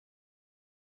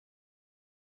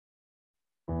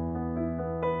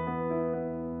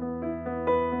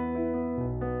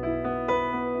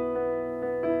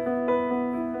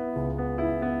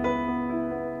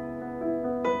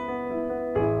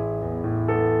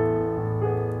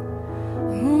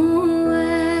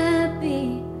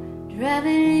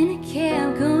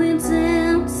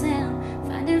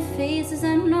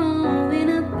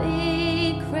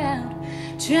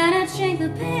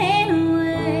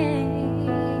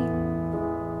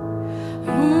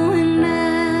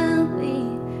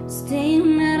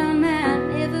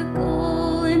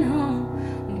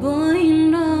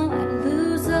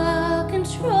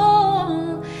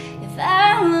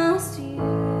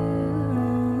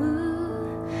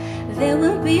there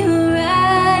would be a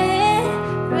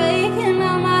riot, breaking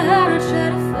all my heart. I try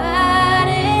to fight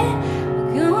it,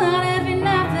 I go out every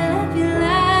night, but I'd be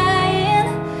lying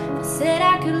if I said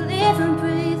I could live and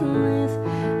breathe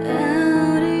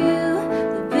without you.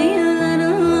 There'd be a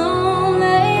little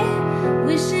lonely,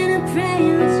 wishing and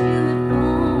praying that you would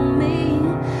hold me,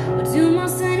 or do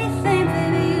most anything,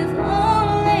 baby, if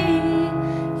only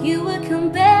you would come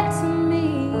back to me,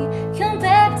 come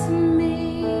back to me.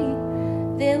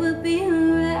 There would be a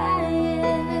riot.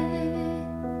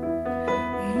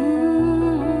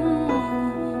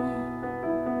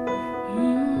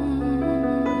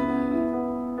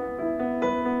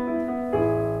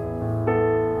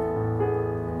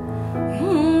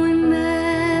 We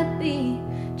might be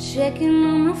checking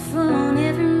on my phone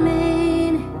every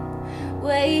minute,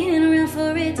 waiting around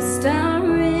for it to start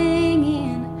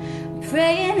ringing,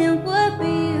 praying it would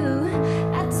be you.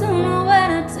 I don't know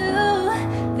what I'd do.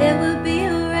 There would be a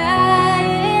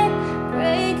riot,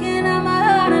 breaking all my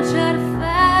heart. I try to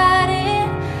fight it,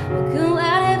 I go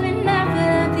out every night, but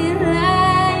I'd be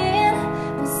lying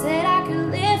if I said I could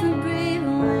live and breathe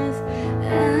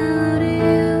without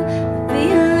you. I'd be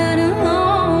a little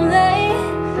lonely,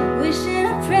 wishing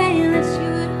and praying that you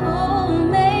would hold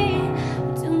me,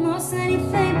 would do most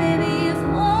anything, baby, if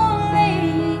only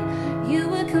you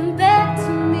would come back to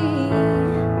me.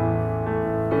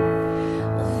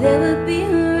 Well, there would be a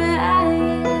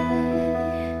riot.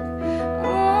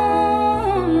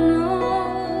 Oh no,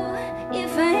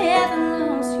 if I ever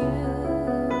lost you.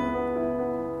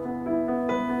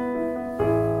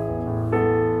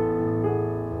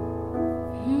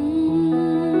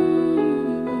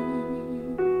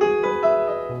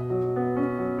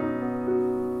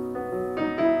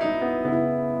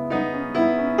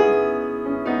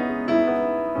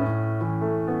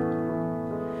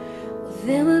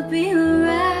 There would be a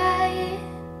riot,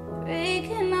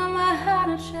 breaking all my heart.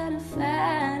 I try to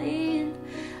fight it,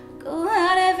 I go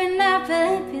out every night, but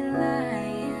I'd be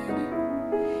lying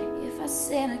if I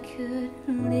said I could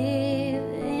live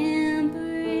and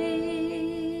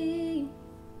breathe.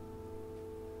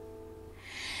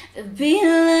 There'd be a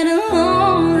little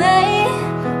lonely,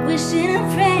 wishing and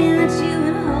praying that you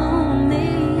would hold me,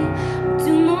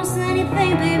 do most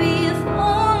anything, baby, if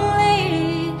only